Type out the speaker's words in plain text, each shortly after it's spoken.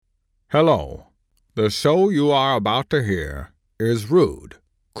Hello. The show you are about to hear is rude,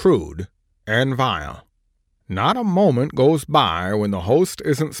 crude, and vile. Not a moment goes by when the host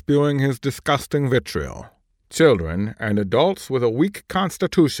isn't spewing his disgusting vitriol. Children and adults with a weak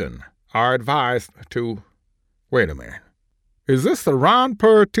constitution are advised to... Wait a minute. Is this the Ron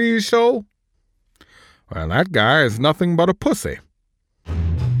Pertee show? Well, that guy is nothing but a pussy.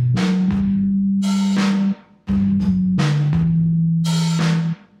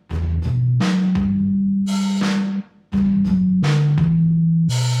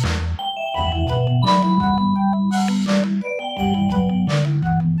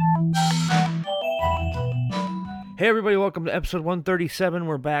 Hey everybody, welcome to episode 137.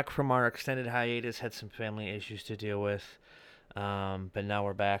 We're back from our extended hiatus, had some family issues to deal with, but now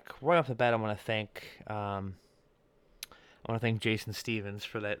we're back. Right off the bat, I want to thank Jason Stevens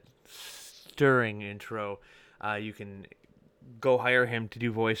for that stirring intro. You can go hire him to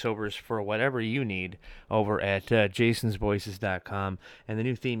do voiceovers for whatever you need over at jasonsvoices.com. And the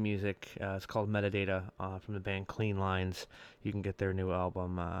new theme music is called Metadata from the band Clean Lines. You can get their new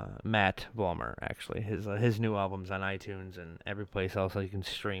album, Matt Vollmer, actually. His new album's on iTunes and every place else you can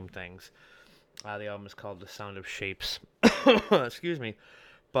stream things. The album is called The Sound of Shapes. Excuse me.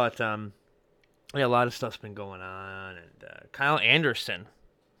 But, yeah, a lot of stuff's been going on. And Kyle Anderson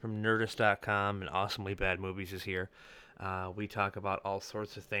from Nerdist.com and Awesomely Bad Movies is here. We talk about all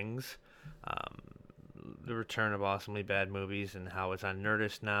sorts of things. The return of Awesomely Bad Movies and how it's on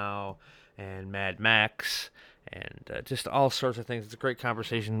Nerdist now, and Mad Max, and just all sorts of things. It's a great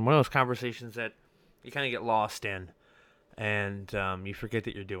conversation. One of those conversations that you kind of get lost in, and you forget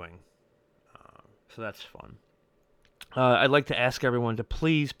that you're doing. So that's fun. I'd like to ask everyone to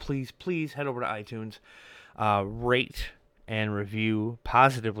please head over to iTunes, rate and review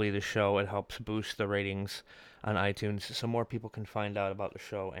positively the show. It helps boost the ratings on iTunes so more people can find out about the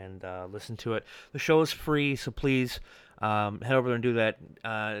show and listen to it. The show is free, so please head over there and do that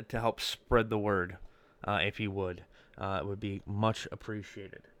to help spread the word, if you would. It would be much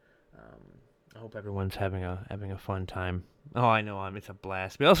appreciated. I hope everyone's having a fun time. Oh, I know, it's a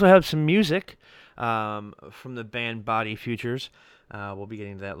blast. We also have some music from the band Body Futures. We'll be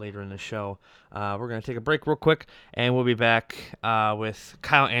getting to that later in the show. We're going to take a break real quick, and we'll be back with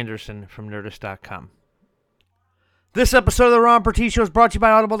Kyle Anderson from Nerdist.com. This episode of the Ron Pertee Show is brought to you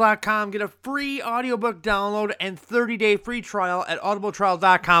by Audible.com. Get a free audiobook download and 30-day free trial at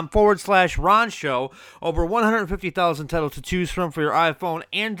audibletrial.com/Ron Show. Over 150,000 titles to choose from for your iPhone,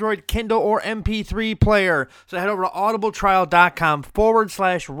 Android, Kindle, or MP3 player. So head over to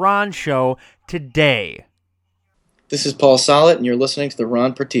audibletrial.com/Ron Show today. This is Paul Sollett, and you're listening to the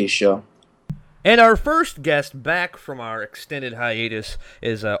Ron Pertee Show. And our first guest back from our extended hiatus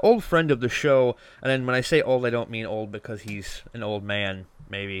is an old friend of the show. And then when I say old, I don't mean old because he's an old man,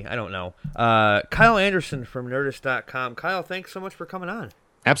 maybe. I don't know. Kyle Anderson from Nerdist.com. Kyle, thanks so much for coming on.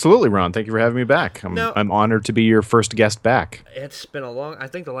 Absolutely, Ron. Thank you for having me back. I'm honored to be your first guest back. It's been I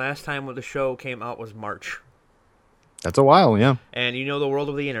think the last time when the show came out was March. That's a while, yeah. And you know the world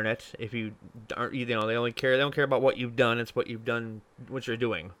of the internet. If you aren't, they don't care about what you've done. It's what you've done, what you're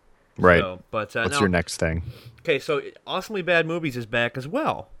doing. Right. So, but, what's your next thing? Okay, so Awesomely Bad Movies is back as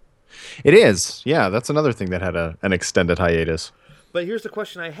well. It is. Yeah, that's another thing that had an extended hiatus. But here's the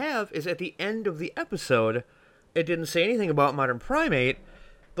question I have, is at the end of the episode, it didn't say anything about Modern Primate.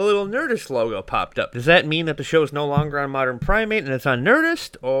 The little Nerdist logo popped up. Does that mean that the show is no longer on Modern Primate and it's on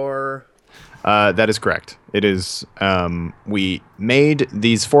Nerdist, or...? That is correct. It is. We made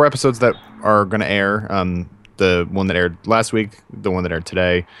these 4 episodes that are going to air. The one that aired last week, the one that aired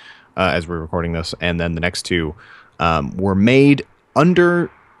today, as we're recording this, and then the next 2 were made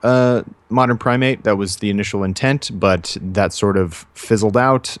under Modern Primate. That was the initial intent, but that sort of fizzled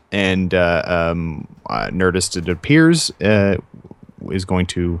out, and Nerdist, it appears, is going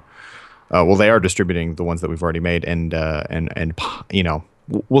to... they are distributing the ones that we've already made, and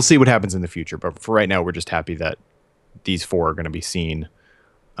we'll see what happens in the future. But for right now, we're just happy that these 4 are going to be seen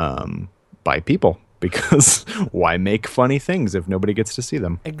by people. Because why make funny things if nobody gets to see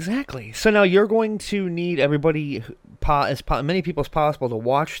them? Exactly. So now you're going to need everybody, as many people as possible, to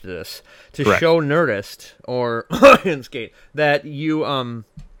watch this, to Correct. Show Nerdist or Lionsgate that you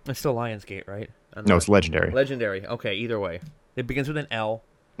it's still Lionsgate, right? No, it's Legendary. Legendary. Okay, either way, it begins with an L,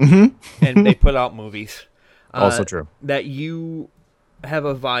 Mm-hmm. and they put out movies. Also true. That you have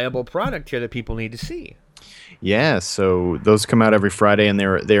a viable product here that people need to see. Yeah, so those come out every Friday, and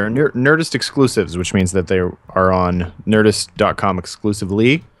they're Nerdist exclusives, which means that they are on Nerdist.com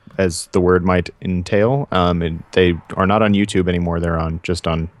exclusively, as the word might entail. And they are not on YouTube anymore; they're just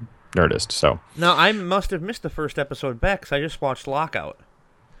on Nerdist. So now I must have missed the first episode back because I just watched Lockout.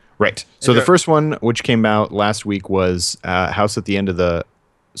 Right. So the first one, which came out last week, was House at the End of the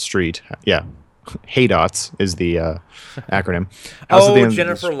Street. Yeah. HADOTS is the acronym. House at the End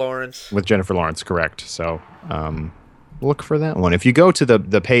Jennifer Lawrence. With Jennifer Lawrence, correct. So look for that one. If you go to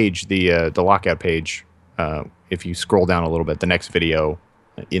the page, the lockout page, if you scroll down a little bit, the next video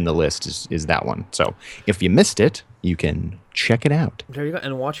in the list is that one. So if you missed it, you can check it out. There you go.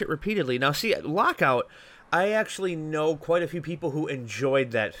 And watch it repeatedly. Now, see, Lockout, I actually know quite a few people who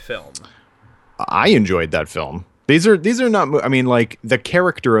enjoyed that film. I enjoyed that film. These are not. I mean, like, the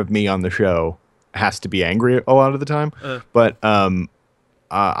character of me on the show has to be angry a lot of the time, but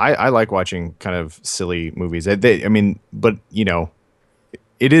I like watching kind of silly movies. But you know,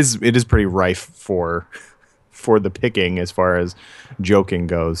 it is pretty rife for the picking as far as joking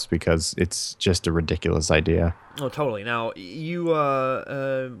goes, because it's just a ridiculous idea. Oh, totally. Now, you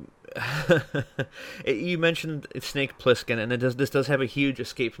you mentioned Snake Plissken, and this does have a huge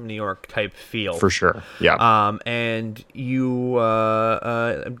Escape from New York type feel. For sure, yeah. And you,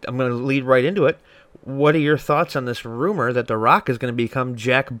 I'm going to lead right into it. What are your thoughts on this rumor that The Rock is going to become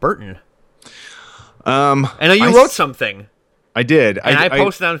Jack Burton? I know you wrote something. I did. And I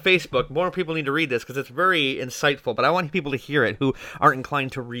posted on Facebook. More people need to read this because it's very insightful, but I want people to hear it who aren't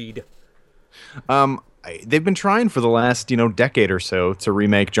inclined to read. They've been trying for the last, decade or so to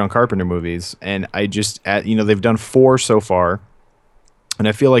remake John Carpenter movies, and they've done 4 so far, and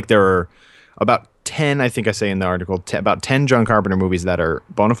I feel like there are about 10, I think I say in the article, about 10 John Carpenter movies that are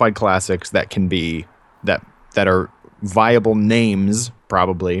bona fide classics that can be, that are viable names,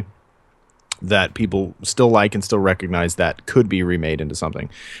 probably, that people still like and still recognize that could be remade into something.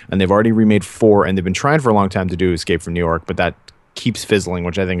 And they've already remade 4, and they've been trying for a long time to do Escape from New York, but that keeps fizzling,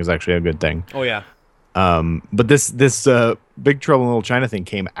 which I think is actually a good thing. Oh, yeah. But this Big Trouble in Little China thing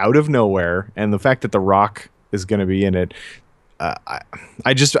came out of nowhere, and the fact that The Rock is going to be in it,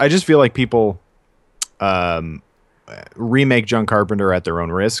 I just feel like people remake John Carpenter at their own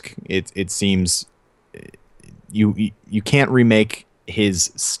risk. It seems you can't remake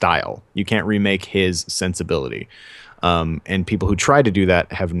his style. You can't remake his sensibility. And people who try to do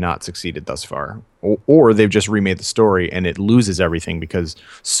that have not succeeded thus far. Or they've just remade the story and it loses everything because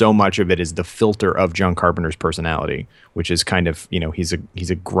so much of it is the filter of John Carpenter's personality, which is kind of, he's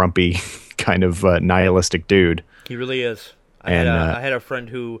a grumpy kind of nihilistic dude. He really is. I had a friend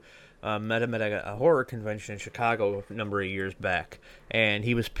who met him at a horror convention in Chicago a number of years back, and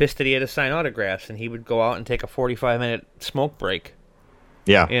he was pissed that he had to sign autographs, and he would go out and take a 45-minute smoke break.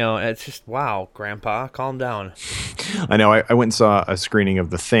 Yeah. It's just, wow, Grandpa, calm down. I know. I went and saw a screening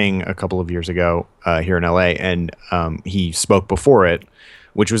of The Thing a couple of years ago here in LA, and he spoke before it,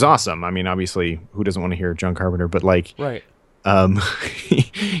 which was awesome. I mean, obviously, who doesn't want to hear John Carpenter? But, like, right.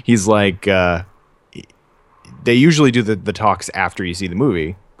 He's like, they usually do the talks after you see the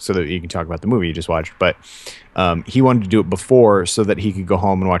movie so that you can talk about the movie you just watched. But he wanted to do it before so that he could go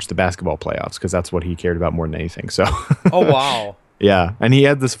home and watch the basketball playoffs, because that's what he cared about more than anything. So. Oh, wow. Yeah, and he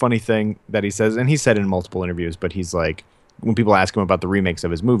had this funny thing that he says, and he said in multiple interviews, but he's like, when people ask him about the remakes of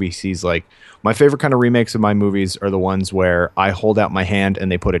his movies, he's like, my favorite kind of remakes of my movies are the ones where I hold out my hand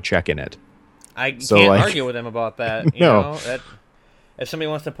and they put a check in it. I can't argue with him about that. If somebody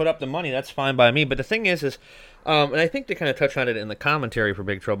wants to put up the money, that's fine by me. But the thing is and I think they kind of touched on it in the commentary for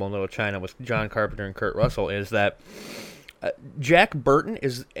Big Trouble in Little China with John Carpenter and Kurt Russell, is that Jack Burton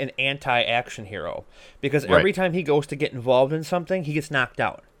is an anti-action hero because every time he goes to get involved in something, he gets knocked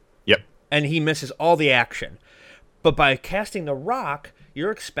out. Yep. And he misses all the action. But by casting The Rock, you're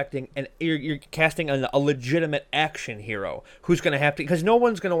expecting you're casting a legitimate action hero who's going to have to, because no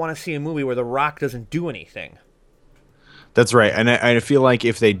one's going to want to see a movie where The Rock doesn't do anything. That's right. And I feel like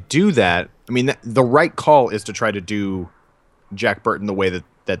if they do that, I mean, the right call is to try to do Jack Burton the way that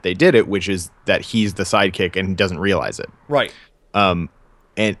they did it, which is that he's the sidekick and he doesn't realize it. Right. And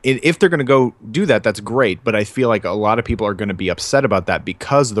if they're going to go do that, that's great. But I feel like a lot of people are going to be upset about that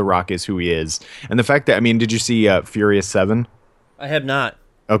because The Rock is who he is. And the fact that, I mean, did you see Furious 7? I have not.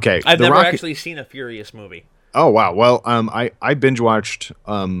 Okay. I've never actually seen a Furious movie. Oh, wow. Well, I binge watched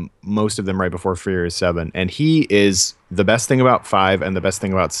most of them right before Furious 7. And he is the best thing about 5 and the best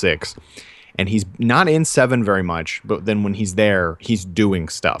thing about 6. And he's not in 7 very much, but then when he's there, he's doing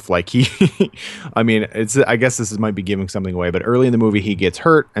stuff. Like I mean, I guess this might be giving something away, but early in the movie, he gets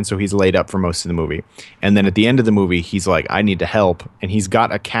hurt, and so he's laid up for most of the movie. And then at the end of the movie, he's like, I need to help. And he's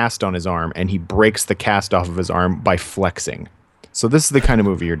got a cast on his arm, and he breaks the cast off of his arm by flexing. So this is the kind of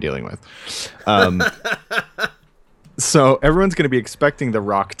movie you're dealing with. So everyone's going to be expecting The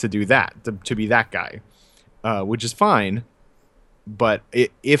Rock to do that, to be that guy, which is fine. But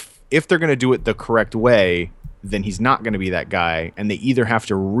if they're going to do it the correct way, then he's not going to be that guy. And they either have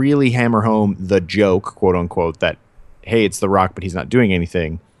to really hammer home the joke, quote unquote, that, hey, it's The Rock, but he's not doing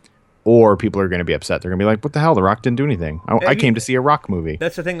anything. Or people are going to be upset. They're going to be like, what the hell? The Rock didn't do anything. I came to see a Rock movie.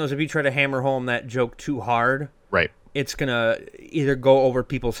 That's the thing, though, is if you try to hammer home that joke too hard, Right. it's going to either go over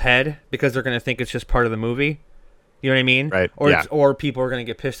people's head because they're going to think it's just part of the movie. You know what I mean? Right. Or people are going to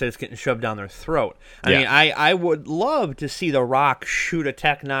get pissed that it's getting shoved down their throat. I mean, I would love to see The Rock shoot a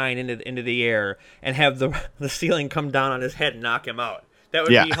Tech 9 into the air and have the ceiling come down on his head and knock him out. That would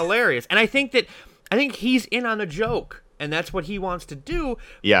be hilarious. And I think he's in on the joke. And that's what he wants to do.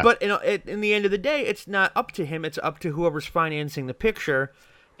 Yeah. But in the end of the day, it's not up to him. It's up to whoever's financing the picture.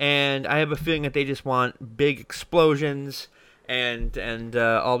 And I have a feeling that they just want big explosions and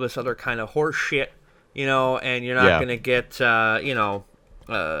all this other kind of horse shit, and you're not going to get, I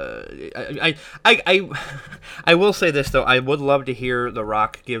will say this, though. I would love to hear The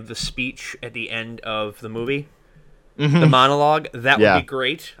Rock give the speech at the end of the movie, the monologue. That would be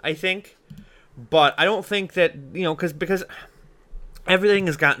great, I think. But I don't think that, because everything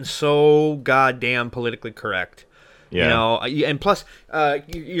has gotten so goddamn politically correct. Yeah. And plus,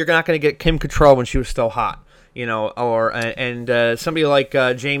 you're not going to get Kim Cattrall when she was still hot, or somebody like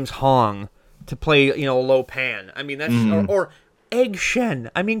James Hong to play, Lo Pan. I mean, that's or Egg Shen.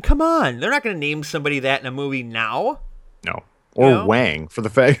 I mean, come on, they're not going to name somebody that in a movie now. No. Or Wang, for the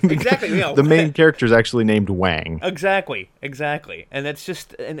fact exactly. The main character is actually named Wang. Exactly. And that's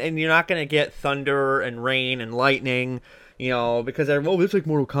just and you're not going to get thunder and rain and lightning, because it's like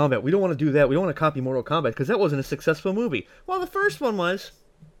Mortal Kombat. We don't want to do that. We don't want to copy Mortal Kombat because that wasn't a successful movie. Well, the first one was,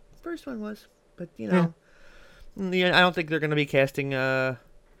 but I don't think they're going to be casting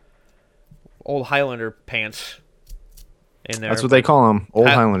old Highlander pants in there. That's what they call him, old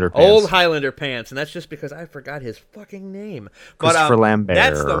Highlander pants. Old Highlander pants, and that's just because I forgot his fucking name. Christopher Lambert.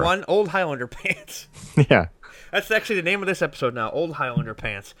 That's the one, Old Highlander pants. Yeah. That's actually the name of this episode now, Old Highlander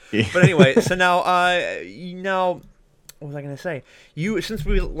pants. But anyway, so now, what was I going to say? Since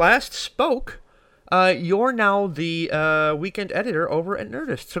we last spoke, you're now the weekend editor over at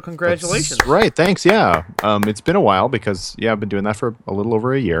Nerdist, so congratulations. That's right, thanks, yeah. It's been a while because, I've been doing that for a little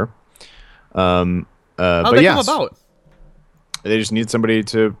over a year. How'd that come about? They just need somebody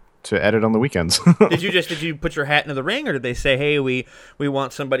to edit on the weekends. Did you put your hat into the ring, or did they say, hey, we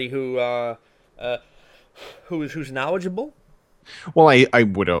want somebody who's knowledgeable? Well, I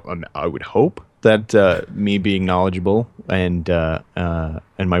would hope that me being knowledgeable and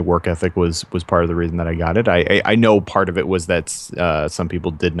my work ethic was part of the reason that I got it. I know part of it was that some people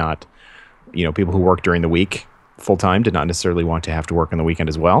did not, people who work during the week full time did not necessarily want to have to work on the weekend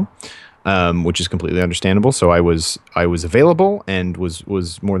as well. Which is completely understandable. So I was available and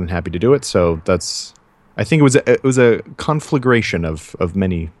was more than happy to do it. So I think it was a conflagration of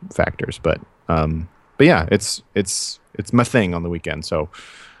many factors. But yeah, it's my thing on the weekend. So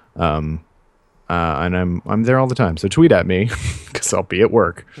and I'm there all the time. So tweet at me because I'll be at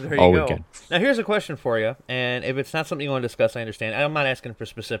work all weekend. Now here's a question for you, and if it's not something you want to discuss, I understand. I'm not asking for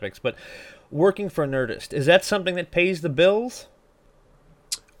specifics, but working for Nerdist, is that something that pays the bills?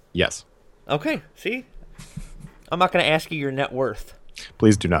 Yes. Okay, see? I'm not going to ask you your net worth.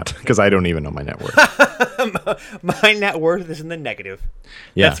 Please do not, because I don't even know my net worth. My net worth is in the negative.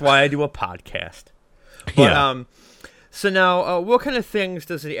 Yeah. That's why I do a podcast. But, yeah. So now, what kind of things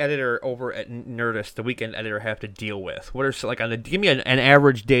does the editor over at Nerdist, the weekend editor, have to deal with? What are give me an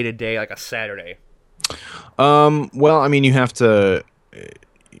average day-to-day, like a Saturday. Well, I mean, you have to,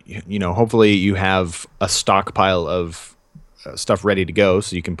 hopefully you have a stockpile of stuff ready to go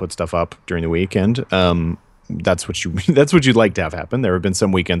so you can put stuff up during the weekend. That's what you'd like to have happen. There have been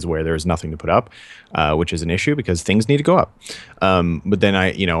some weekends where there's nothing to put up, which is an issue because things need to go up. But then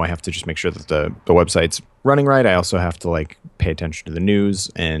I have to just make sure that the website's running right. I also have to pay attention to the news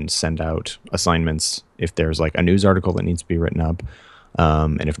and send out assignments if there's a news article that needs to be written up.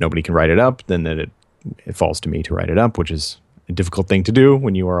 And if nobody can write it up, then it falls to me to write it up, which is a difficult thing to do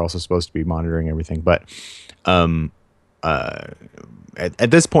when you are also supposed to be monitoring everything. But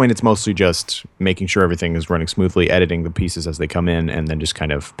at this point, it's mostly just making sure everything is running smoothly, editing the pieces as they come in, and then just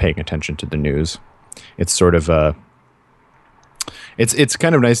kind of paying attention to the news. It's sort of it's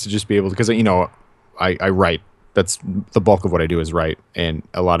kind of nice to just be able to, because I write. That's the bulk of what I do is write, and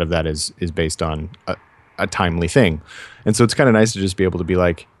a lot of that is based on a timely thing, and so it's kind of nice to just be able to be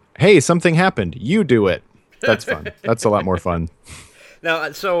like, hey, something happened, you do it. That's fun. That's a lot more fun.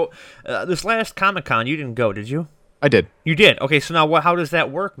 Now, so this last Comic-Con, you didn't go, did you? I did. You did? Okay, so now how does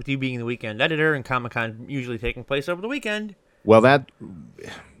that work with you being the weekend editor and Comic-Con usually taking place over the weekend? Well,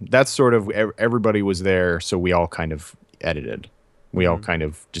 that's sort of, everybody was there, so we all kind of edited. We all kind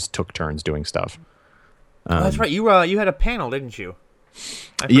of just took turns doing stuff. Oh, that's right. You had a panel, didn't you?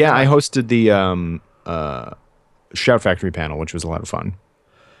 I hosted the Shout Factory panel, which was a lot of fun.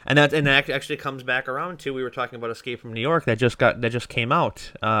 And that actually comes back around to, we were talking about Escape from New York that just came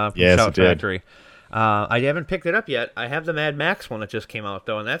out from Yes, Shout it did. Factory. I haven't picked it up yet. I have the Mad Max one that just came out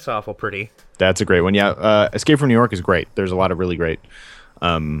though, and that's awful pretty. That's a great one. Yeah, Escape from New York is great. There's a lot of really great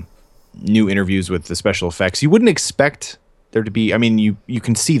new interviews with the special effects. You wouldn't expect there to be. I mean, you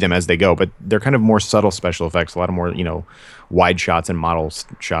can see them as they go, but they're kind of more subtle special effects. A lot of more, wide shots and model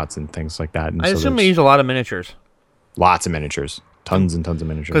shots and things like that. And I assume they use a lot of miniatures. Lots of miniatures. Tons and tons of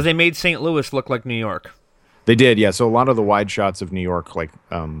miniatures. Because they made St. Louis look like New York. They did, yeah. So a lot of the wide shots of New York, like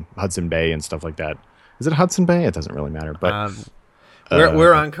Hudson Bay and stuff like that. Is it Hudson Bay? It doesn't really matter. But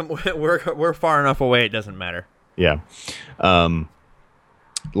we're far enough away. It doesn't matter. Yeah, a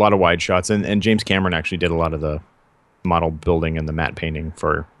lot of wide shots, and James Cameron actually did a lot of the model building and the matte painting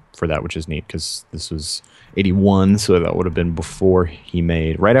for that, which is neat because this was 81, so that would have been before he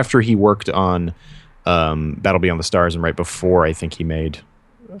made, right after he worked on Battle Beyond the Stars, and right before I think he made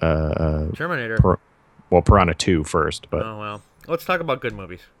Terminator. Piranha 2 first. But oh well, let's talk about good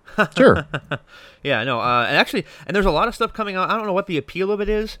movies. Sure. Yeah, no, and there's a lot of stuff coming out. I don't know what the appeal of it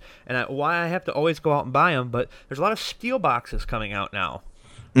is, and why I have to always go out and buy them. But there's a lot of steel boxes coming out now.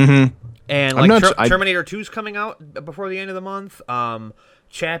 Mm-hmm. And like Terminator 2 is coming out before the end of the month.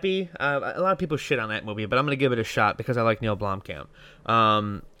 Chappie, a lot of people shit on that movie, but I'm going to give it a shot because I like Neil Blomkamp.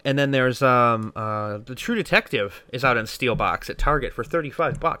 And then there's the True Detective is out in steel box at Target for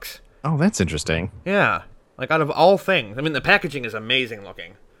 $35. Oh, that's interesting. Yeah, like out of all things, I mean the packaging is amazing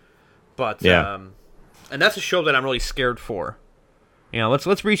looking, but yeah, and that's a show that I'm really scared for.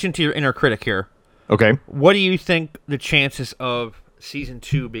 Let's reach into your inner critic here. Okay, what do you think the chances of season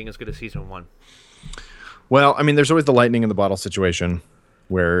 2 being as good as season 1? Well, I mean, there's always the lightning in the bottle situation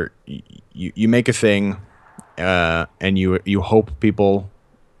where you make a thing and you hope people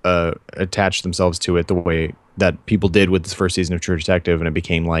attach themselves to it the way that people did with this first season of True Detective, and it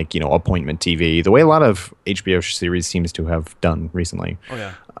became like appointment TV, the way a lot of HBO series seems to have done recently. Oh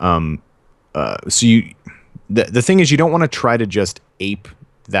yeah. So the thing is, you don't want to try to just ape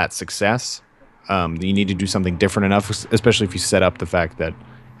that success. You need to do something different enough, especially if you set up the fact that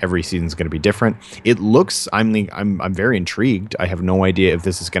every season is going to be different. It looks. I'm very intrigued. I have no idea if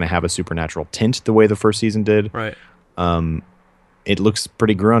this is going to have a supernatural tint the way the first season did. Right. It looks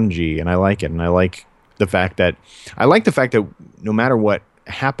pretty grungy, and I like it. And I like the fact that no matter what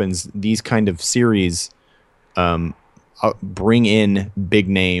happens, these kind of series bring in big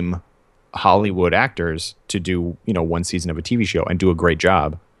name Hollywood actors to do one season of a TV show and do a great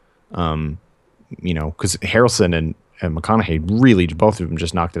job. Because Harrelson and McConaughey really, both of them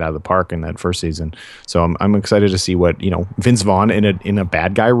just knocked it out of the park in that first season. So I'm excited to see what Vince Vaughn in a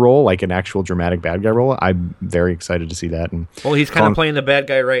bad guy role, like an actual dramatic bad guy role. I'm very excited to see that. And well, he's kind of playing the bad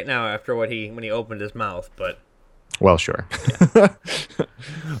guy right now after when he opened his mouth, but. Well, sure.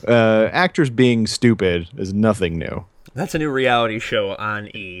 Actors being stupid is nothing new. That's a new reality show on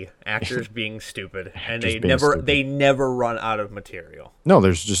E. Actors being stupid, and stupid. They never run out of material. No,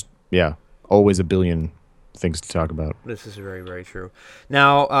 there's just always a billion things to talk about. This is very, very true.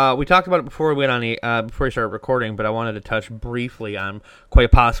 Now, we talked about it before we went on before we started recording, but I wanted to touch briefly on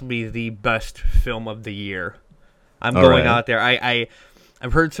quite possibly the best film of the year. I'm going out there.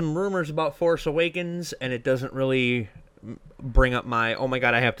 I've heard some rumors about Force Awakens, and it doesn't really bring up my, oh my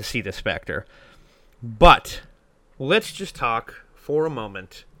god, I have to see this factor. But let's just talk for a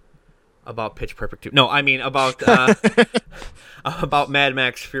moment about Pitch Perfect 2. No, I mean about about Mad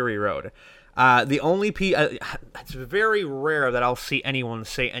Max Fury Road. The only it's very rare that I'll see anyone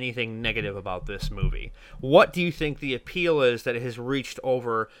say anything negative about this movie. What do you think the appeal is that it has reached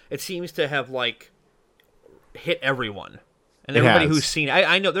over? It seems to have hit everyone. And everybody who's seen it.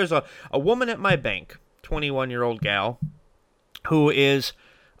 I know there's a woman at my bank, 21-year-old gal, who is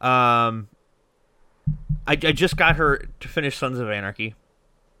I just got her to finish Sons of Anarchy,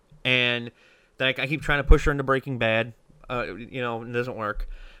 and then I keep trying to push her into Breaking Bad. It doesn't work.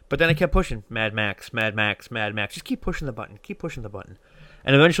 But then I kept pushing Mad Max. Just keep pushing the button.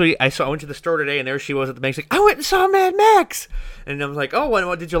 And eventually I went to the store today, and there she was at the bank. She's like, I went and saw Mad Max. And I was like, oh,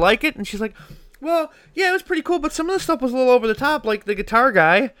 what did you like it? And she's like, well, yeah, it was pretty cool, but some of the stuff was a little over the top, like the guitar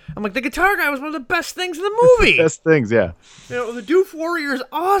guy. I'm like, the guitar guy was one of the best things in the movie. Best things, yeah. The Doof Warrior is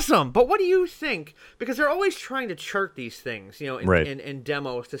awesome. But what do you think? Because they're always trying to chart these things, in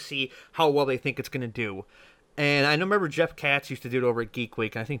demos to see how well they think it's going to do. And I remember Jeff Katz used to do it over at Geek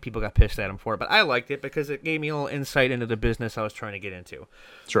Week, and I think people got pissed at him for it. But I liked it because it gave me a little insight into the business I was trying to get into.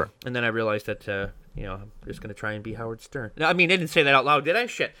 Sure. And then I realized that, I'm just going to try and be Howard Stern. No, I mean, I didn't say that out loud, did I?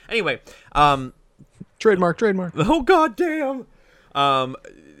 Shit. Anyway, Trademark. Oh goddamn!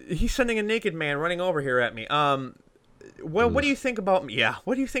 He's sending a naked man running over here at me. What do you think about? Yeah,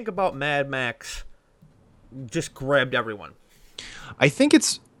 what do you think about Mad Max? Just grabbed everyone. I think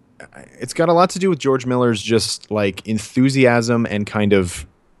it's got a lot to do with George Miller's just like enthusiasm and kind of,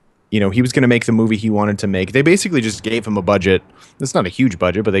 he was going to make the movie he wanted to make. They basically just gave him a budget. It's not a huge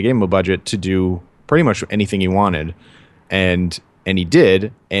budget, but they gave him a budget to do pretty much anything he wanted, and he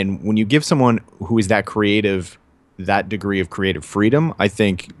did. And when you give someone who is that creative that degree of creative freedom, I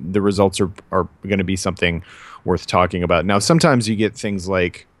think the results are going to be something worth talking about. Now, sometimes you get things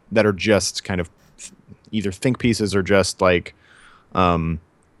like that are just kind of either think pieces or just like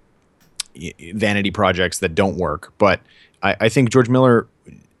vanity projects that don't work. But I think George Miller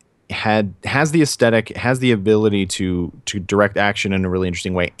has the aesthetic, has the ability to direct action in a really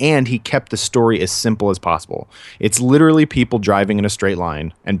interesting way, and he kept the story as simple as possible. It's literally people driving in a straight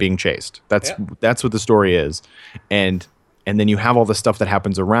line and being chased. That's what the story is, and then you have all the stuff that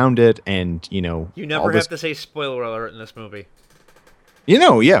happens around it, and you never have to say spoiler alert in this movie.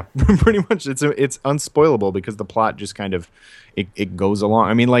 Yeah, pretty much it's unspoilable because the plot just kind of it goes along.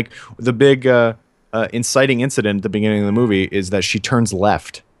 I mean, like the big inciting incident at the beginning of the movie is that she turns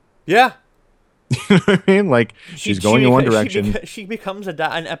left. Yeah. You know what I mean? Like, she's going in one direction. She becomes an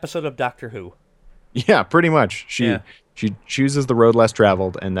episode of Doctor Who. Yeah, pretty much. She chooses the road less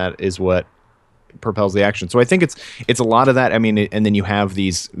traveled, and that is what propels the action. So I think it's a lot of that. I mean, and then you have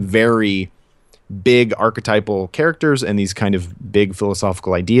these very big archetypal characters and these kind of big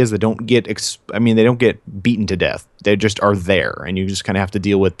philosophical ideas that don't get they don't get beaten to death. They just are there, and you just kind of have to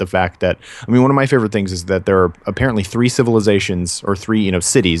deal with the fact that, one of my favorite things is that there are apparently 3 civilizations or 3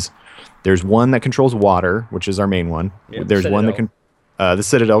 cities. There's one that controls water, which is our main one. Yep, there's Citadel. one that the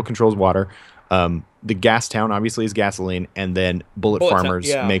Citadel controls water. The gas town obviously is gasoline, and then bullet farmers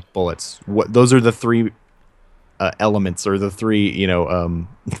make bullets. Those are the 3 elements, or the 3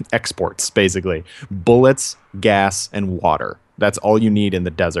 exports, basically: bullets, gas, and water. That's all you need in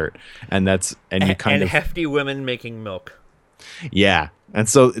the desert, and hefty women making milk. Yeah, and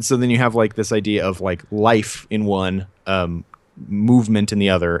so then you have like this idea of like life in one, movement in the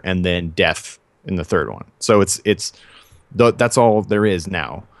other, and then death in the third one. So that's all there is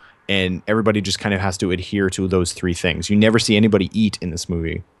now, and everybody just kind of has to adhere to those 3 things. You never see anybody eat in this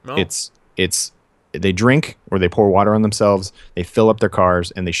movie. No. It's they drink or they pour water on themselves, they fill up their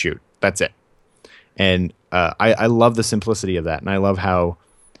cars, and they shoot. That's it. And I love the simplicity of that, and I love how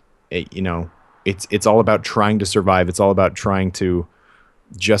it's all about trying to survive. It's all about trying to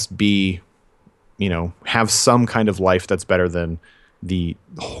just be, have some kind of life that's better than the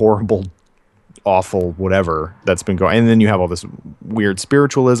horrible, awful whatever that's been going. And then you have all this weird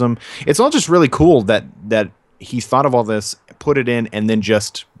spiritualism. It's all just really cool that he thought of all this, put it in, and then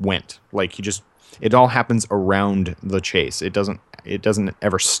just went. Like it all happens around the chase. It doesn't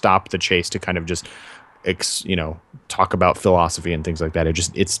ever stop the chase to kind of just talk about philosophy and things like that.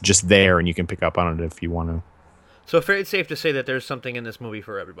 It's just there, and you can pick up on it if you want to. So it's safe to say that there's something in this movie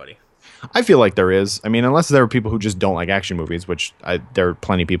for everybody. I feel like there is. I mean, unless there are people who just don't like action movies, which there are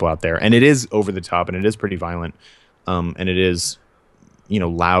plenty of people out there, and it is over the top, and it is pretty violent, and it is,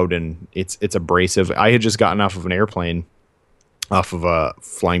 loud, and it's abrasive. I had just gotten off of an airplane, off of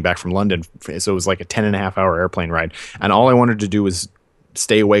flying back from London, so it was like a 10.5-hour airplane ride, and all I wanted to do was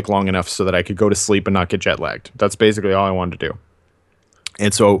stay awake long enough so that I could go to sleep and not get jet lagged. That's basically all I wanted to do.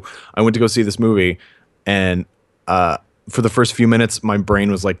 And so I went to go see this movie, and for the first few minutes, my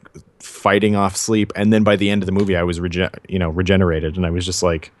brain was like fighting off sleep, and then by the end of the movie, I was regenerated, and I was just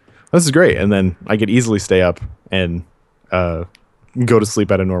like, "This is great." And then I could easily stay up and go to sleep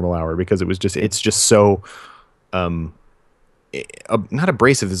at a normal hour because it's just so not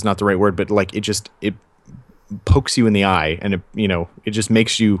abrasive is not the right word, but like it pokes you in the eye, and it just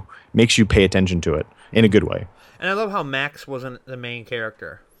makes you pay attention to it in a good way. And I love how Max wasn't the main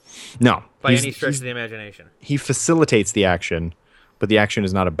character. No, by any stretch of the imagination. He facilitates the action, but the action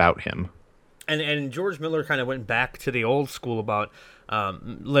is not about him. And George Miller kind of went back to the old school about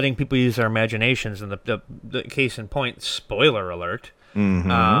letting people use their imaginations. And the case in point, spoiler alert,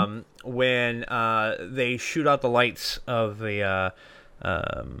 when they shoot out the lights of the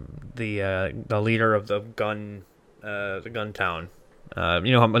leader of the gun town. I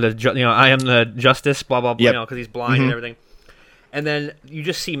am the justice, blah blah blah. Yep. Because he's blind and everything. And then you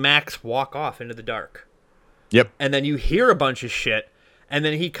just see Max walk off into the dark. Yep. And then you hear a bunch of shit. And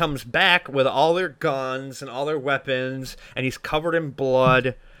then he comes back with all their guns and all their weapons. And he's covered in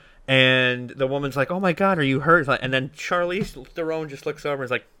blood. And the woman's like, "Oh my God, are you hurt?" And then Charlize Theron just looks over and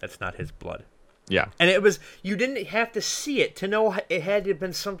is like, "That's not his blood." Yeah. And you didn't have to see it to know it had to have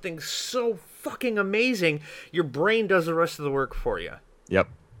been something so fucking amazing. Your brain does the rest of the work for you. Yep.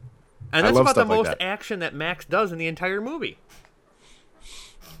 And that's about the stuff like most that. action that Max does in the entire movie.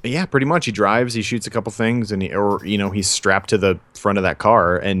 Yeah, pretty much. He drives, he shoots a couple things, and he's strapped to the front of that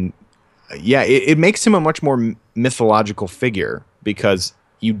car. And yeah, it makes him a much more mythological figure because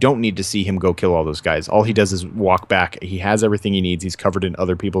you don't need to see him go kill all those guys. All he does is walk back. He has everything he needs. He's covered in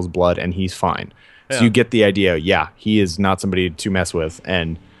other people's blood, and he's fine. Yeah. So you get the idea. Yeah, he is not somebody to mess with,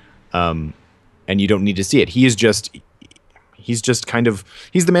 and you don't need to see it. He's just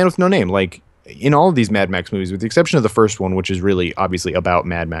the man with no name. Like in all of these Mad Max movies, with the exception of the first one, which is really obviously about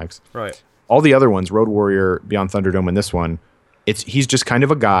Mad Max. Right. All the other ones, Road Warrior, Beyond Thunderdome, and this one, he's just kind of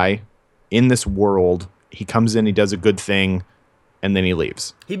a guy in this world. He comes in, he does a good thing, and then he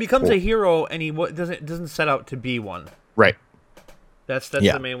leaves. He becomes a hero, and he doesn't set out to be one. Right. That's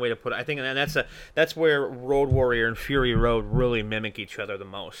the main way to put it. I think, and that's where Road Warrior and Fury Road really mimic each other the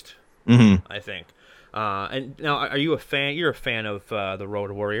most. Mm-hmm. I think. And now, are you a fan? You're a fan of the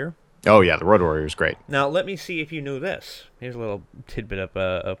Road Warrior. Oh yeah, the Road Warrior is great. Now let me see if you knew this. Here's a little tidbit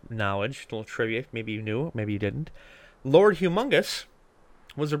of knowledge, a little trivia. Maybe you knew, maybe you didn't. Lord Humongous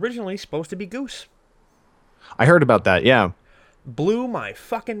was originally supposed to be Goose. I heard about that. Yeah. Blew my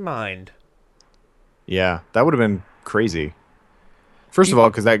fucking mind. Yeah, that would have been crazy. First of all,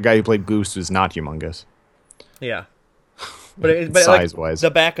 because that guy who played Goose was not humongous. Yeah, but size wise,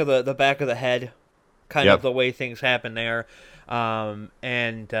 the back of the head, kind Yep. of the way things happen there, I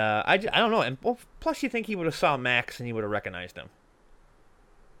don't know. And well, plus, you think he would have saw Max and he would have recognized him,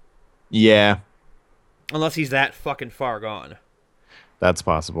 yeah, unless he's that fucking far gone. that's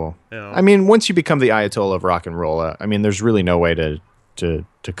possible. You know? I mean, once you become the Ayatollah of rock and roll, I mean, there's really no way to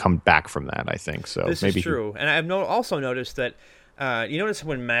come back from that. I think so. This maybe is true, and I've also noticed that. You notice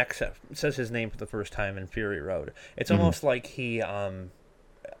when Max says his name for the first time in Fury Road, it's almost like he's saying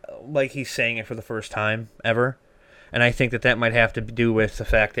it for the first time ever, and I think that might have to do with the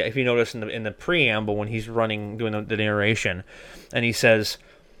fact that if you notice in the preamble when he's doing the narration, and he says,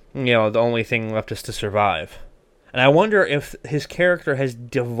 the only thing left is to survive, and I wonder if his character has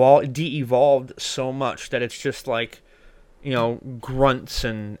de-evolved so much that it's just like, grunts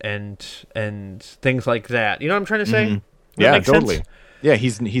and things like that. You know what I'm trying to say? Mm-hmm. Does that Yeah, make totally. sense? Yeah,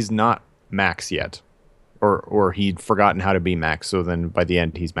 he's not Max yet, or he'd forgotten how to be Max. So then by the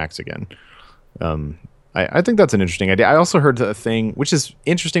end, he's Max again. I think that's an interesting idea. I also heard a thing which is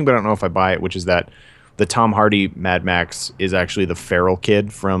interesting, but I don't know if I buy it. Which is that the Tom Hardy Mad Max is actually the feral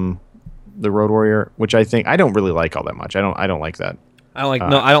kid from the Road Warrior, which I don't really like all that much. I don't like that. I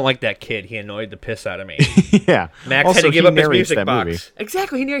don't like that kid. He annoyed the piss out of me. Yeah, Max also, had to give he up his narrates music that box. movie.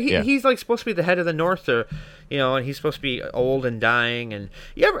 Exactly. He's like supposed to be the head of the North, and he's supposed to be old and dying. And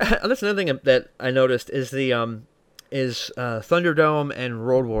that's another thing that I noticed is Thunderdome and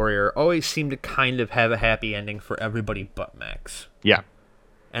Road Warrior always seem to kind of have a happy ending for everybody but Max. Yeah,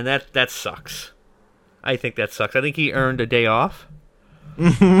 And that sucks. I think that sucks. I think he earned a day off.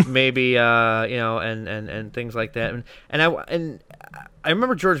 Maybe and things like that. And I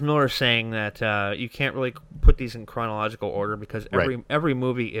remember George Miller saying that you can't really put these in chronological order because every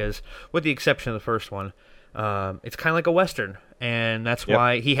movie is, with the exception of the first one, it's kind of like a Western. And that's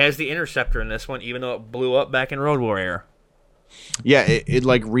why he has the Interceptor in this one, even though it blew up back in Road Warrior. Yeah, it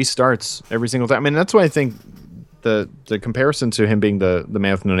like restarts every single time. I mean, that's why I think the comparison to him being the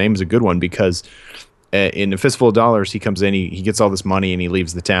man with no name is a good one, because in A Fistful of Dollars, he comes in, he gets all this money, and he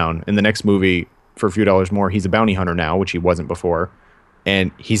leaves the town. In the next movie, for a few dollars more, he's a bounty hunter now, which he wasn't before,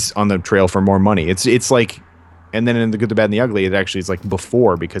 and he's on the trail for more money. It's like, and then in The Good, the Bad, and the Ugly, it actually is like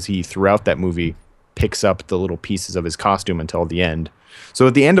before, because he throughout that movie picks up the little pieces of his costume until the end. So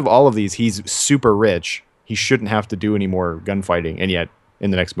at the end of all of these, he's super rich. He shouldn't have to do any more gunfighting, and yet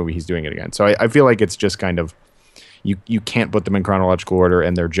in the next movie, he's doing it again. So I feel like it's just kind of, you can't put them in chronological order,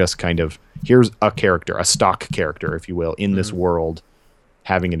 and they're just kind of, here's a character, a stock character, if you will, in this world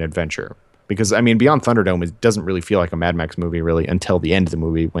having an adventure. Because, I mean, Beyond Thunderdome, it doesn't really feel like a Mad Max movie, really, until the end of the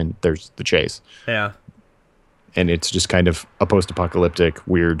movie when there's the chase. Yeah. And it's just kind of a post-apocalyptic,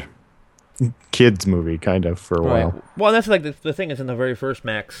 weird kids movie, kind of, for a while. Well, that's like the thing is in the very first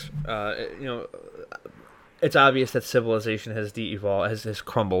Max, it's obvious that civilization has de-evolved, has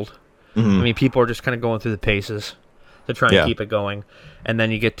crumbled. Mm-hmm. I mean, people are just kind of going through the paces to try and keep it going. And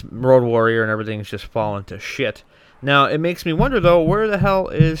then you get to Road Warrior and everything's just fallen to shit. Now, it makes me wonder, though, where the hell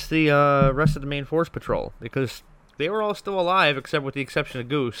is the rest of the main Force Patrol? Because they were all still alive, except with the exception of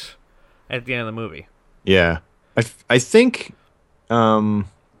Goose at the end of the movie. Yeah. I think, definitely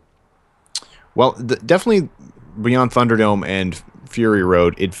Beyond Thunderdome and Fury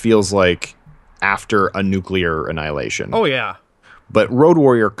Road, it feels like after a nuclear annihilation. Oh yeah. But Road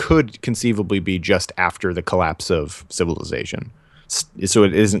Warrior could conceivably be just after the collapse of civilization. So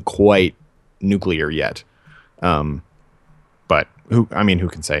it isn't quite nuclear yet. But who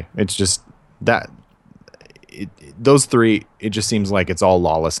can say? It's just that those three, it just seems like it's all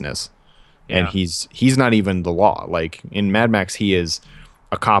lawlessness. Yeah. And he's not even the law. Like in Mad Max, he is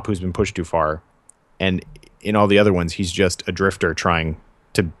a cop who's been pushed too far. And in all the other ones, he's just a drifter trying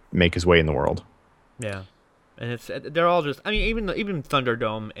to make his way in the world. Yeah. And they're all just, I mean, even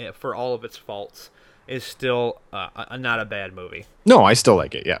Thunderdome, for all of its faults, is still not a bad movie. No, I still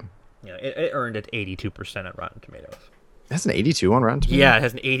like it, yeah. Yeah, it earned at 82% at Rotten Tomatoes. That's an 82 on Rotten Tomatoes? Yeah, it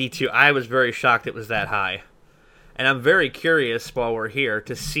has an 82. I was very shocked it was that high. And I'm very curious, while we're here,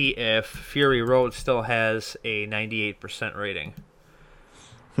 to see if Fury Road still has a 98% rating.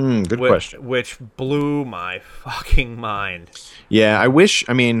 Good question. Which blew my fucking mind. Yeah, I wish,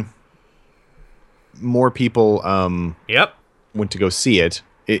 more people went to go see it.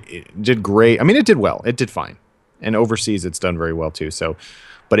 It did great. I mean, it did well. It did fine. And overseas, it's done very well, too. So,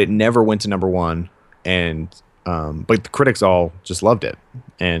 but it never went to number one. And but the critics all just loved it.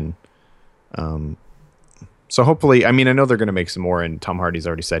 And so hopefully, I know they're going to make some more. And Tom Hardy's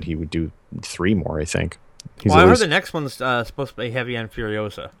already said he would do 3 more, I think. I heard the next one's supposed to be heavy on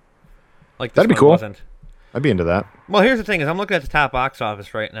Furiosa. Like this that'd be one cool. Wasn't. I'd be into that. Well, here's the thing: is I'm looking at the top box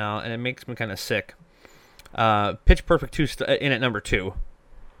office right now, and it makes me kind of sick. Pitch Perfect 2 in at number 2.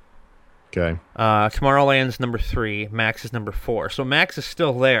 Okay. Tomorrowland's number 3. Max is number 4. So Max is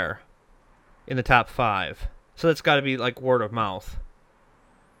still there in the top 5. So that's got to be like word of mouth.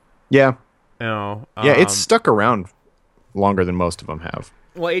 Yeah. Yeah, it's stuck around longer than most of them have.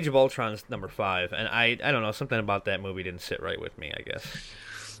 Well, Age of Ultron is number 5, and I don't know, something about that movie didn't sit right with me, I guess.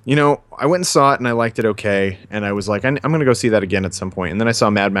 I went and saw it, and I liked it okay, and I was like, I'm going to go see that again at some point. And then I saw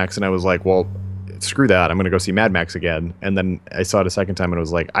Mad Max, and I was like, well, screw that, I'm going to go see Mad Max again. And then I saw it a second time, and I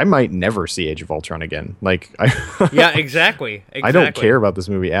was like, I might never see Age of Ultron again. Yeah, exactly. I don't care about this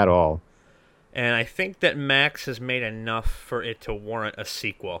movie at all. And I think that Max has made enough for it to warrant a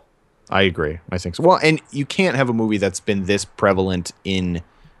sequel. I agree. I think so. Well, and you can't have a movie that's been this prevalent in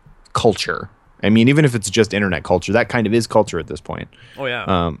culture. Even if it's just internet culture, that kind of is culture at this point. Oh,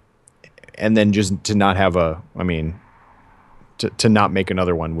 yeah. And then just to not have to not make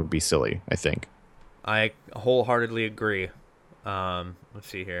another one would be silly, I think. I wholeheartedly agree. Let's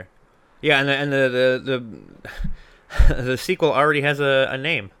see here. Yeah, and the the sequel already has a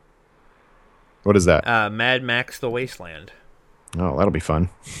name. What is that? Mad Max: The Wasteland. Oh, that'll be fun.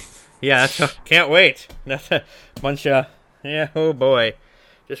 Yeah, can't wait. That's a bunch of oh boy,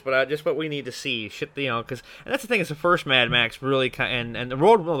 just what we need to see. Shit, because and that's the thing. Is the first Mad Max really and the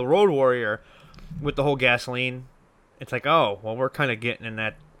Road Warrior with the whole gasoline. It's like, oh well, we're kind of getting in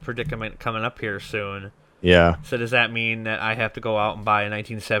that predicament coming up here soon. Yeah. So does that mean that I have to go out and buy a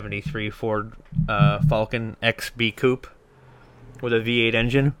 1973 Ford Falcon XB Coupe with a V8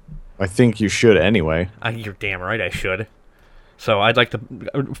 engine? I think you should anyway. You're damn right I should. So I'd like to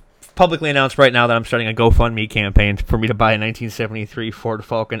publicly announce right now that I'm starting a GoFundMe campaign for me to buy a 1973 Ford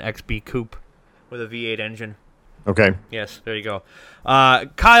Falcon XB Coupe with a V8 engine. Okay. Yes, there you go.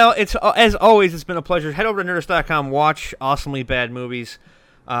 Kyle, it's as always, it's been a pleasure. Head over to Nerdist.com, watch Awesomely Bad Movies.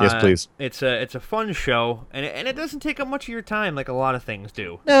 Yes, please. It's a fun show, and it doesn't take up much of your time like a lot of things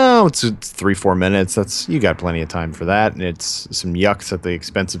do. No, it's 3-4 minutes. You got plenty of time for that, and it's some yucks at the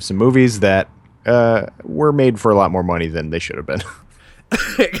expense of some movies that were made for a lot more money than they should have been.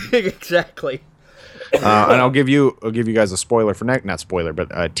 Exactly. And I'll give you guys a spoiler for not spoiler, but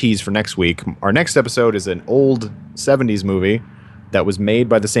a tease for next week. Our next episode is an old 70s movie that was made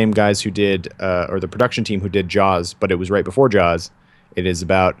by the same guys who did, or the production team who did Jaws, but it was right before Jaws. It is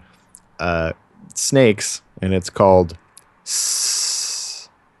about snakes, and it's called...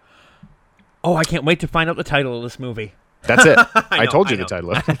 Oh, I can't wait to find out the title of this movie. That's it. I told you the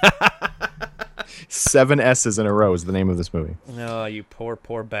title of it. 7 S's in a row is the name of this movie. No, you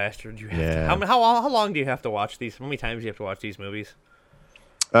poor bastard. You have to, how long do you have to watch these? How many times do you have to watch these movies?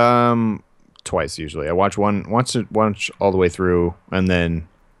 Twice usually. I watch once all the way through, and then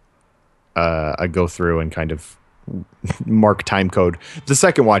I go through and kind of mark time code. The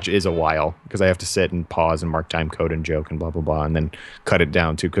second watch is a while because I have to sit and pause and mark time code and joke and blah blah blah, and then cut it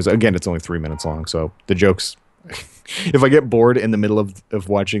down too. Because again, it's only 3 minutes long, so the jokes. If I get bored in the middle of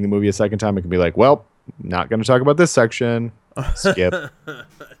watching the movie a second time, I can be like, well, not going to talk about this section. Skip.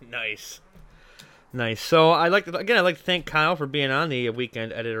 Nice. So I'd like to thank Kyle for being on, the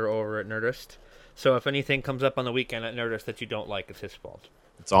weekend editor over at Nerdist. So if anything comes up on the weekend at Nerdist that you don't like, it's his fault.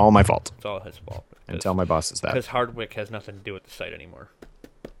 It's all my fault. It's all his fault. And tell my bosses that. Because Hardwick has nothing to do with the site anymore.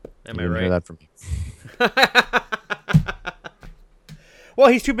 Am You I didn't right? hear that from me. Well,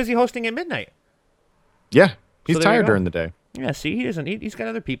 he's too busy hosting at midnight. Yeah, he's So there you tired go. during the day. Yeah, see, he doesn't. He's got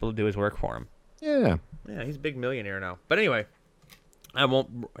other people to do his work for him. Yeah. Yeah, he's a big millionaire now. But anyway, I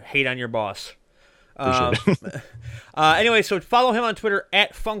won't hate on your boss. Appreciate it. Anyway, so follow him on Twitter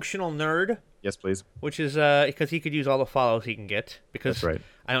at Functional Nerd, Yes, please. which is because he could use all the follows he can get. Because That's right.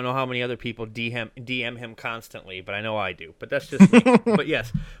 I don't know how many other people DM him constantly, but I know I do. But that's just me. But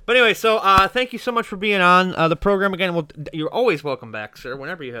yes. But anyway, so thank you so much for being on the program again. You're always welcome back, sir.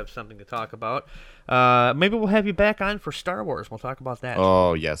 Whenever you have something to talk about, maybe we'll have you back on for Star Wars. We'll talk about that.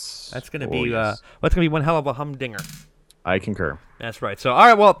 Oh, yes. That's gonna Oh, be yes. that's gonna be one hell of a humdinger. I concur. That's right. So, all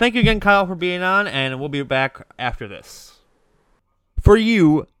right, well, thank you again, Kyle, for being on, and we'll be back after this. For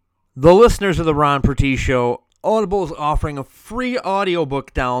you, the listeners of the Ron Pertee Show, Audible is offering a free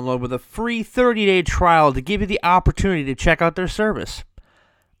audiobook download with a free 30-day trial to give you the opportunity to check out their service.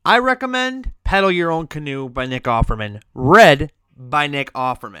 I recommend Paddle Your Own Canoe by Nick Offerman, read by Nick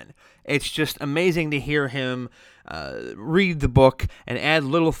Offerman. It's just amazing to hear him read the book and add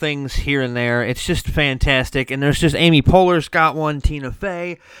little things here and there. It's just fantastic. And there's just Amy Poehler's got one, Tina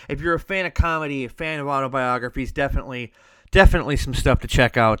Fey. If you're a fan of comedy, a fan of autobiographies, definitely some stuff to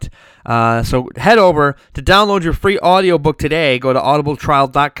check out. So head over to download your free audiobook today. Go to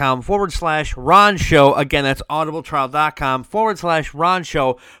audibletrial.com/Ron Show. Again, that's audibletrial.com/Ron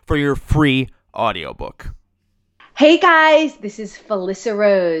Show for your free audiobook. Hey guys, this is Felissa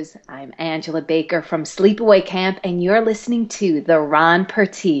Rose. I'm Angela Baker from Sleepaway Camp, and you're listening to The Ron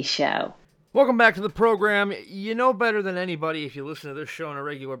Pertee Show. Welcome back to the program. You know better than anybody, if you listen to this show on a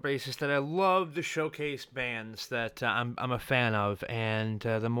regular basis, that I love the showcase bands that I'm a fan of, and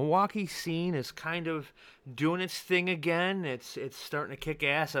the Milwaukee scene is kind of doing its thing again. It's starting to kick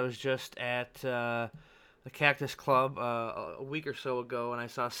ass. I was just at the Cactus Club a week or so ago, and I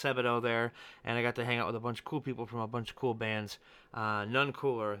saw Sebadoh there, and I got to hang out with a bunch of cool people from a bunch of cool bands. None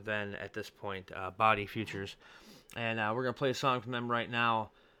cooler than, at this point, Body Futures. And we're going to play a song from them right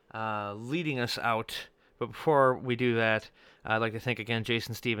now, leading us out. But before we do that, I'd like to thank again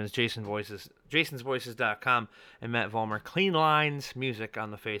Jason Stevens, jasonsvoices.com, and Matt Vollmer, Clean Lines Music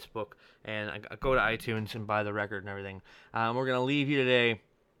on the Facebook, and go to iTunes and buy the record and everything. We're going to leave you today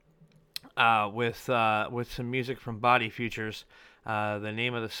with some music from Body Futures. The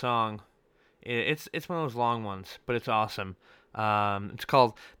name of the song, it's one of those long ones, but it's awesome. It's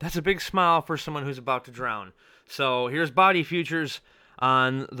called "That's a Big Smile for Someone Who's About to Drown." So here's Body Futures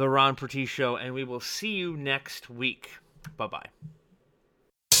on the Ron Pertee Show, and we will see you next week. Bye-bye.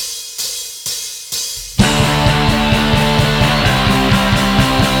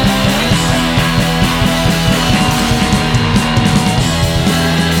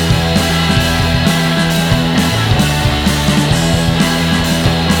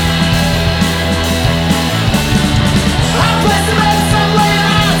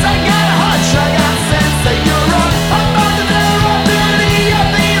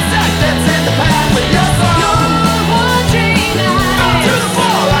 You're wondering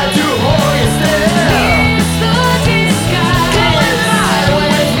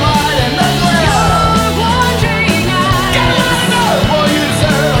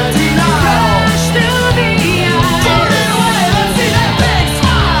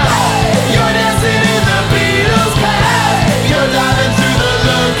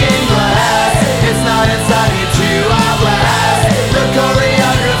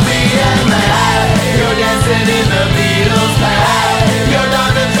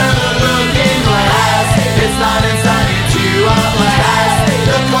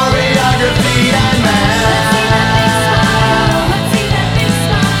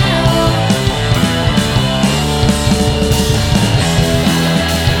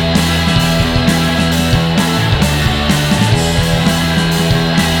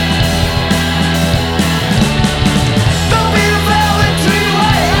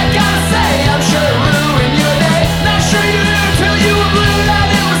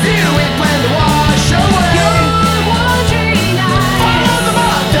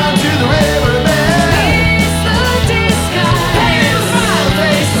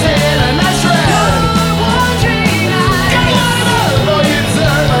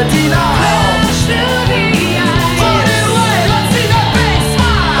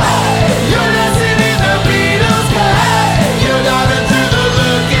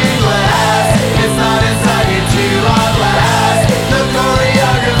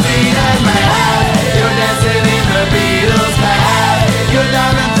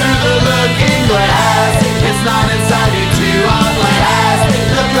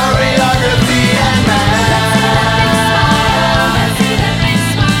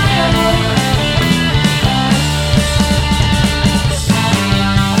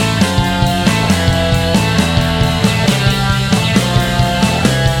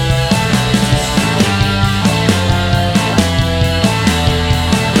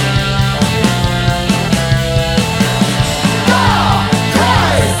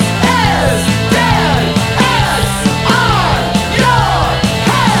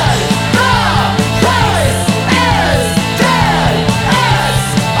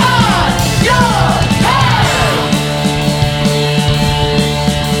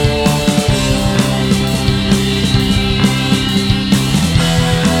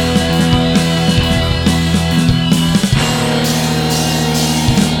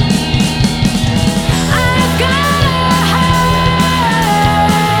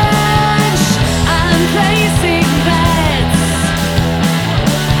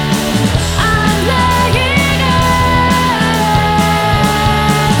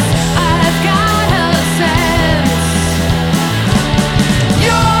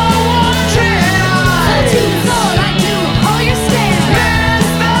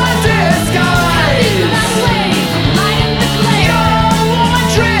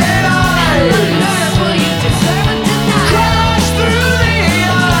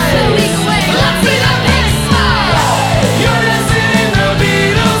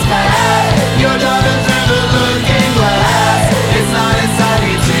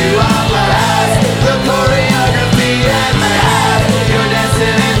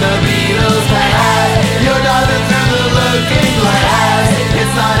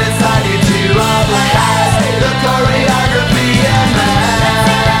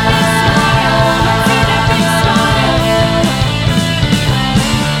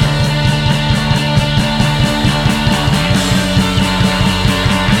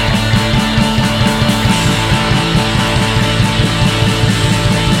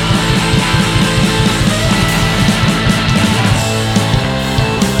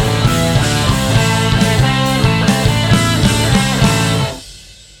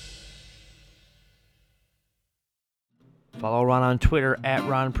Follow Ron on Twitter at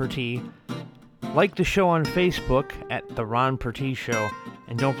Ron Pertee. Like the show on Facebook at The Ron Pertee Show.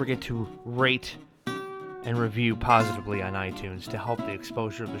 And don't forget to rate and review positively on iTunes to help the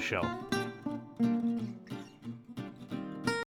exposure of the show.